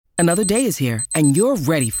Another day is here, and you're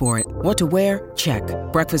ready for it. What to wear? Check.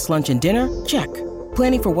 Breakfast, lunch, and dinner? Check.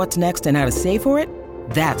 Planning for what's next and how to save for it?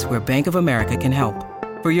 That's where Bank of America can help.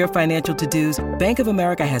 For your financial to-dos, Bank of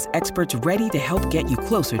America has experts ready to help get you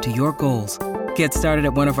closer to your goals. Get started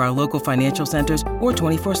at one of our local financial centers or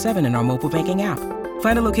 24/7 in our mobile banking app.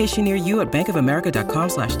 Find a location near you at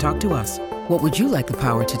bankofamerica.com/talktous. What would you like the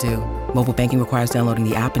power to do? Mobile banking requires downloading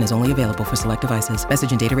the app and is only available for select devices.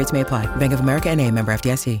 Message and data rates may apply. Bank of America N.A., member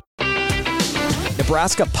FDIC.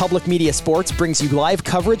 Nebraska Public Media Sports brings you live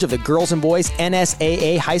coverage of the girls and boys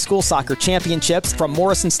NSAA High School Soccer Championships from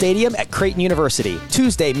Morrison Stadium at Creighton University.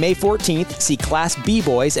 Tuesday, May 14th, see Class B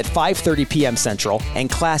boys at 5:30 p.m. Central and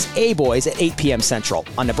Class A boys at 8 p.m. Central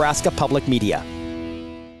on Nebraska Public Media.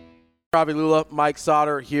 Ravi Lula, Mike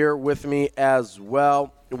Sauter here with me as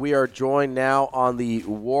well. We are joined now on the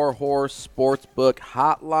Warhorse Sportsbook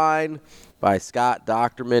Hotline by Scott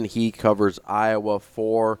Dochterman. He covers Iowa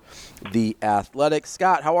for The Athletic.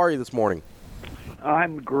 Scott, how are you this morning?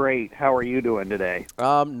 I'm great. How are you doing today?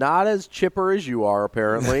 Not as chipper as you are,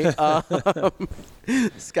 apparently.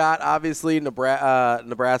 Scott, obviously,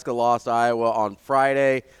 Nebraska lost Iowa on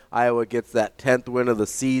Friday. Iowa gets that 10th win of the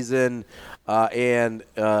season and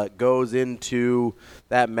goes into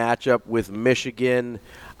that matchup with Michigan.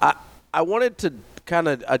 I wanted to kind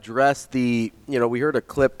of address we heard a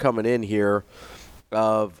clip coming in here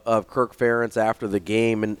of Kirk Ferentz after the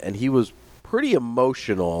game, and he was pretty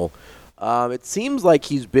emotional. It seems like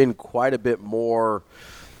he's been quite a bit more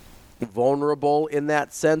vulnerable in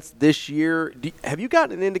that sense this year. Have you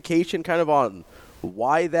gotten an indication kind of on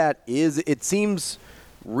why that is? It seems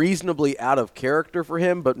reasonably out of character for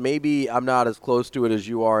him, but maybe I'm not as close to it as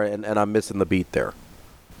you are, and I'm missing the beat there.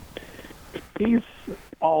 He's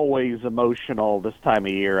always emotional this time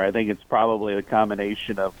of year. I think it's probably the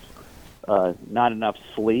combination of not enough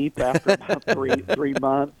sleep after about three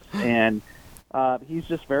months, and he's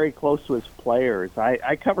just very close to his players.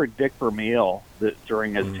 I covered Dick Vermeil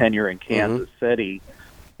during his tenure in Kansas City,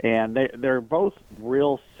 and they're both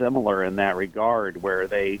real similar in that regard, where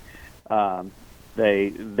they have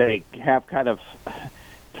kind of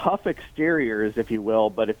tough exteriors, if you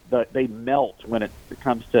will, but they melt when it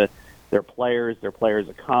comes to their players'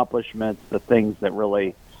 accomplishments, the things that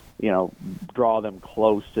really, draw them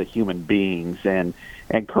close to human beings. And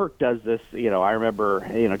Kirk does this, I remember,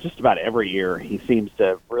 just about every year he seems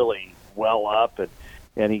to really well up,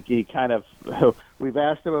 and he kind of, we've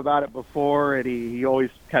asked him about it before, and he always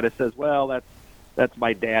kind of says, well, that's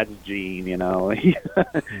my dad's gene,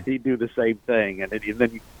 he'd do the same thing. And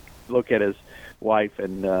then you look at his wife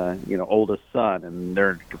and, oldest son, and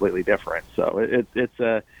they're completely different. So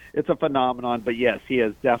it's a phenomenon, but yes, he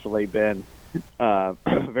has definitely been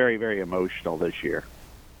very, very emotional this year.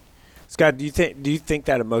 Scott, do you think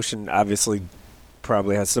that emotion obviously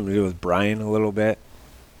probably has something to do with Brian a little bit?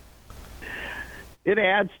 It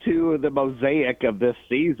adds to the mosaic of this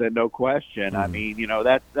season, no question. I mean,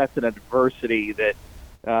 that's an adversity that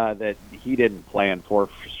he didn't plan for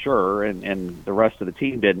sure, and the rest of the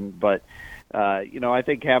team didn't. But I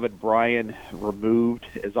think having Brian removed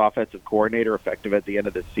as offensive coordinator, effective at the end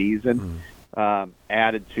of the season,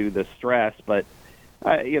 added to the stress. But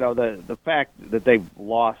the fact that they've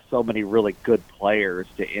lost so many really good players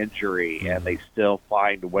to injury, and they still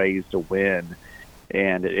find ways to win,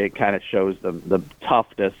 and it kind of shows the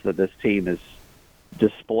toughness that this team has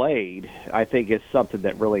displayed, I think is something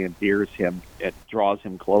that really endears him. It draws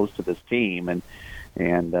him close to this team, and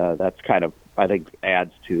that's kind of, I think,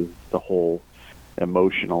 adds to the whole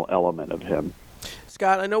emotional element of him.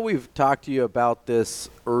 Scott, I know we've talked to you about this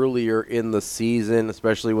earlier in the season,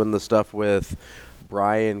 especially when the stuff with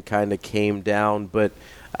Brian kind of came down, but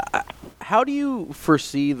how do you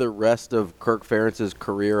foresee the rest of Kirk Ferentz's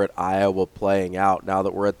career at Iowa playing out now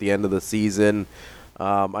that we're at the end of the season?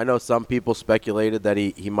 I know some people speculated that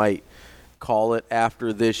he might call it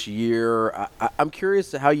after this year. I'm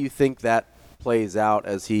curious how you think that plays out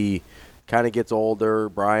as he kind of gets older,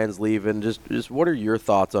 Brian's leaving. Just what are your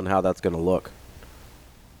thoughts on how that's going to look?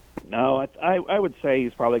 No, I would say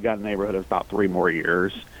he's probably got a neighborhood of about 3 more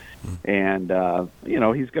years. And,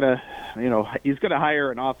 he's going to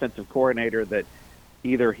hire an offensive coordinator that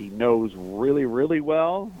either he knows really, really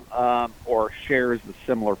well or shares the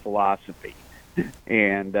similar philosophy.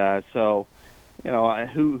 And so,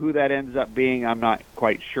 who that ends up being, I'm not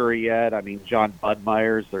quite sure yet. I mean, John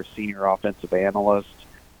Budmeyer's their senior offensive analyst,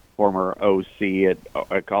 former OC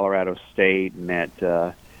at Colorado State,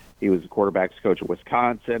 and he was the quarterback's coach at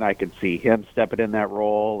Wisconsin. I could see him stepping in that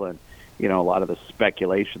role. And, a lot of the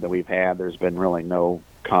speculation that we've had, there's been really no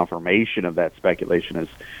confirmation of that speculation, as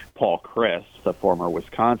Paul Chryst, the former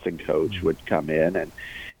Wisconsin coach, would come in.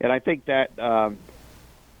 And I think that,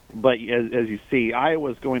 but as you see,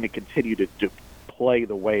 Iowa's going to continue to play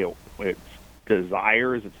the way it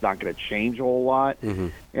desires. It's not going to change a whole lot. Mm-hmm.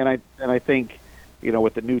 And I think,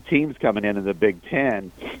 with the new teams coming in the Big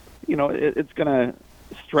Ten, it's going to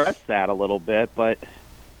stress that a little bit. But,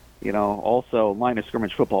 also line of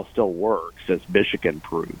scrimmage football still works, as Michigan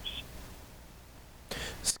proves.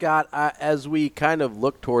 Scott, as we kind of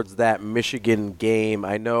look towards that Michigan game,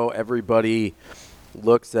 I know everybody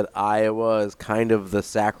looks at Iowa as kind of the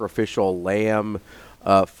sacrificial lamb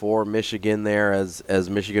for Michigan there, as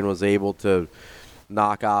Michigan was able to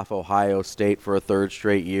knock off Ohio State for a third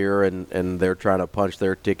straight year, and they're trying to punch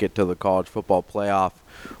their ticket to the college football playoff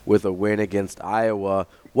with a win against Iowa.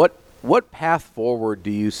 What path forward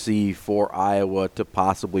do you see for Iowa to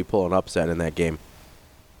possibly pull an upset in that game?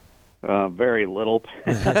 Very little.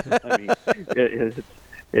 I mean,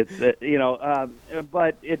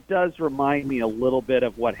 but it does remind me a little bit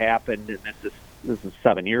of what happened, and this is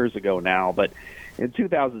 7 years ago now, but in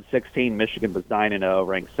 2016, Michigan was 9-0,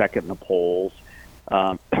 ranked second in the polls.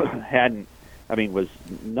 Was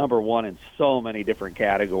number one in so many different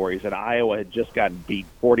categories, and Iowa had just gotten beat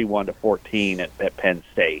 41-14 at Penn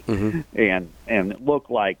State, mm-hmm. and it looked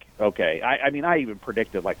like, okay. I even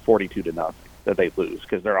predicted like 42-0 that they'd lose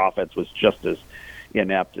because their offense was just as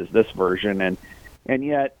inept as this version, and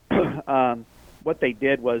yet what they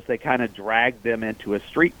did was they kind of dragged them into a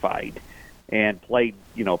street fight and played,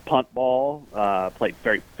 punt ball, played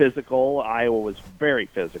very physical. Iowa was very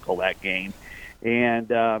physical that game,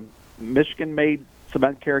 and Michigan made some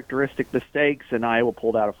uncharacteristic mistakes, and Iowa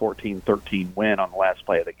pulled out a 14-13 win on the last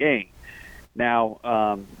play of the game.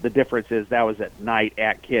 Now, the difference is that was at night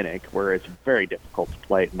at Kinnick, where it's very difficult to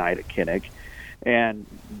play at night at Kinnick. And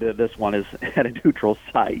this one is at a neutral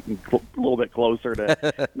site and a little bit closer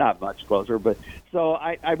to, not much closer, but so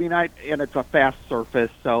and it's a fast surface.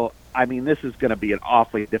 So, this is going to be an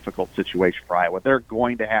awfully difficult situation for Iowa. They're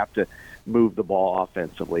going to have to move the ball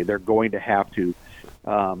offensively. They're going to have to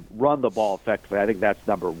run the ball effectively. I think that's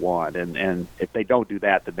number one. And if they don't do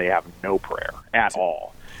that, then they have no prayer at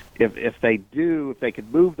all. If they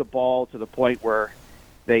can move the ball to the point where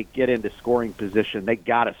they get into scoring position, they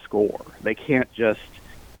got to score. They can't just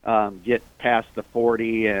get past the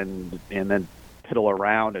 40 and then piddle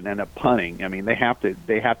around and end up punting. They have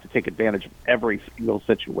to take advantage of every single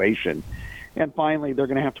situation. And finally, they're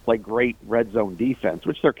going to have to play great red zone defense,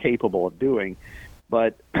 which they're capable of doing.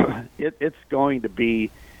 But it's going to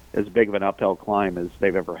be as big of an uphill climb as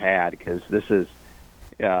they've ever had, because this is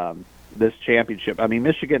this championship.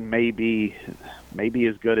 Michigan may be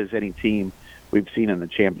as good as any team we've seen in the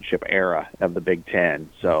championship era of the Big Ten.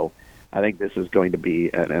 So I think this is going to be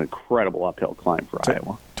an incredible uphill climb for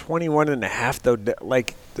Iowa. 21.5, though,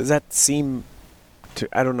 like, does that seem to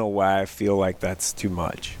 – I don't know why I feel like that's too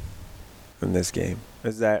much in this game.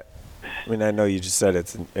 Is that – I know you just said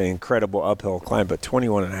it's an incredible uphill climb, but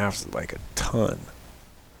 21.5 is like a ton.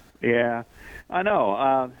 Yeah, I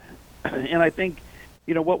know. And I think –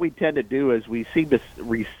 what we tend to do is we seem to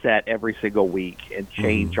reset every single week and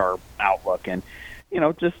change our outlook. And,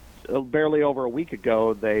 just barely over a week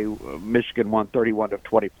ago, Michigan won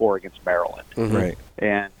 31-24 against Maryland. Mm-hmm. Right.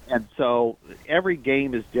 And so every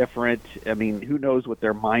game is different. Who knows what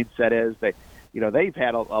their mindset is? They've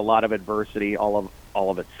had a lot of adversity, all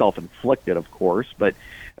of it self-inflicted, of course, but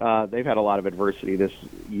they've had a lot of adversity this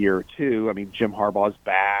year too. Jim Harbaugh's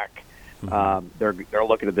back. Mm-hmm. They're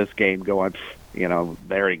looking at this game going, they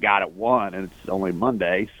already got it won, and it's only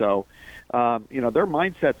Monday. So, their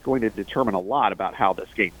mindset's going to determine a lot about how this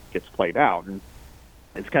game gets played out. And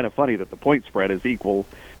it's kind of funny that the point spread is equal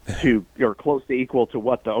to, or close to equal to,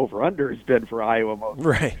 what the over-under has been for Iowa most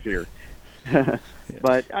right. this year.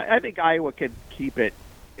 But I think Iowa can keep it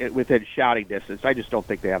within shouting distance. I just don't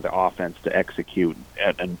think they have the offense to execute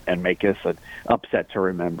and make this an upset to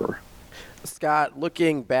remember. Scott,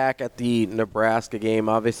 looking back at the Nebraska game,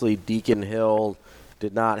 obviously Deacon Hill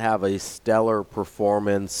did not have a stellar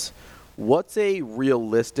performance. What's a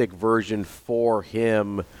realistic version for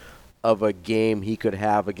him of a game he could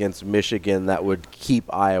have against Michigan that would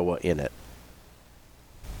keep Iowa in it?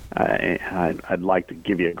 I'd like to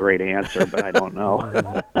give you a great answer, but I don't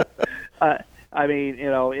know.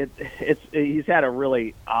 He's had a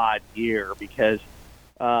really odd year because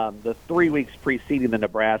the 3 weeks preceding the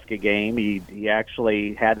Nebraska game, he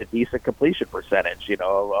actually had a decent completion percentage,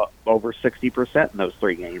 over 60% in those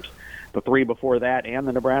 3 games. The 3 before that and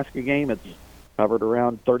the Nebraska game, it's hovered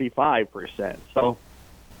around 35%. So,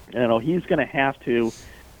 he's going to have to,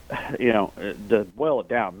 to boil it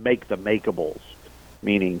down, make the makeables.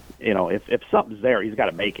 Meaning, if something's there, he's got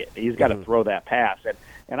to make it. He's got to throw that pass.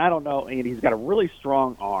 And I don't know, and he's got a really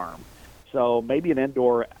strong arm. So maybe an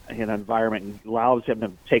indoor environment allows him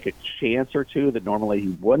to take a chance or two that normally he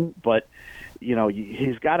wouldn't. But,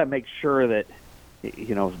 he's got to make sure that,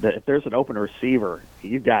 that if there's an open receiver,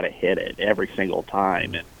 you've got to hit it every single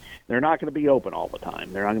time. And they're not going to be open all the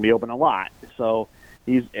time. They're not going to be open a lot. So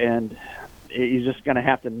he's just going to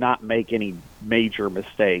have to not make any major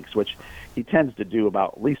mistakes, which he tends to do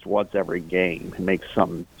about at least once every game and makes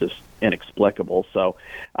something just inexplicable. So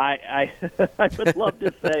I would love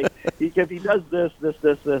to say if he does this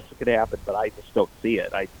could happen, but I just don't see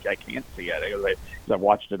it. I can't see it because I've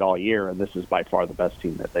watched it all year, and this is by far the best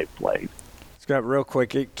team that they've played. Scott, real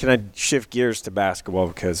quick, can I shift gears to basketball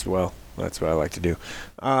because, well, that's what I like to do.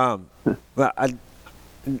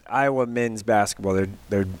 Iowa men's basketball,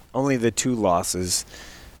 they're only the 2 losses.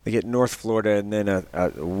 They get North Florida, and then a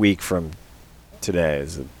week from today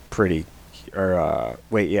is a pretty a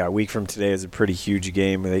week from today is a pretty huge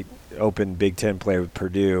game. They open Big Ten play with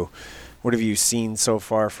Purdue. What have you seen so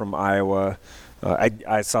far from Iowa?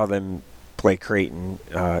 I saw them play Creighton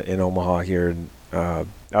in Omaha here, and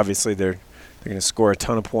obviously they're going to score a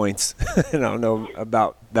ton of points. And I don't know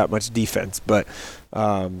about that much defense, but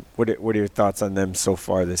what are your thoughts on them so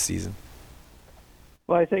far this season?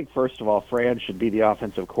 Well, I think, first of all, Fran should be the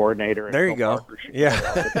offensive coordinator. And there you go. Yeah.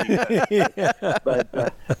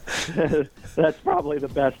 But that's probably the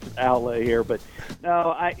best outlet here. But,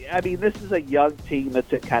 no, I mean, this is a young team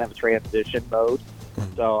that's in kind of transition mode.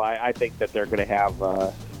 So I think that they're going to have,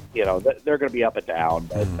 they're going to be up and down.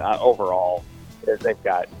 But overall, they've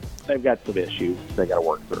got some issues they got to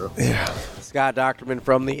work through. Yeah. Scott Dochterman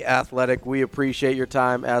from The Athletic. We appreciate your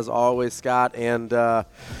time, as always, Scott. And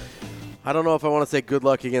I don't know if I want to say good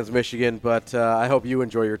luck against Michigan, but I hope you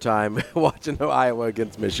enjoy your time watching Iowa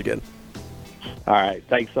against Michigan. All right.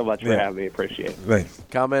 Thanks so much for having me. Appreciate it. Thanks.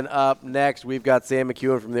 Coming up next, we've got Sam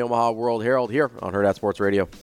McEwen from the Omaha World Herald here on Herd at Sports Radio.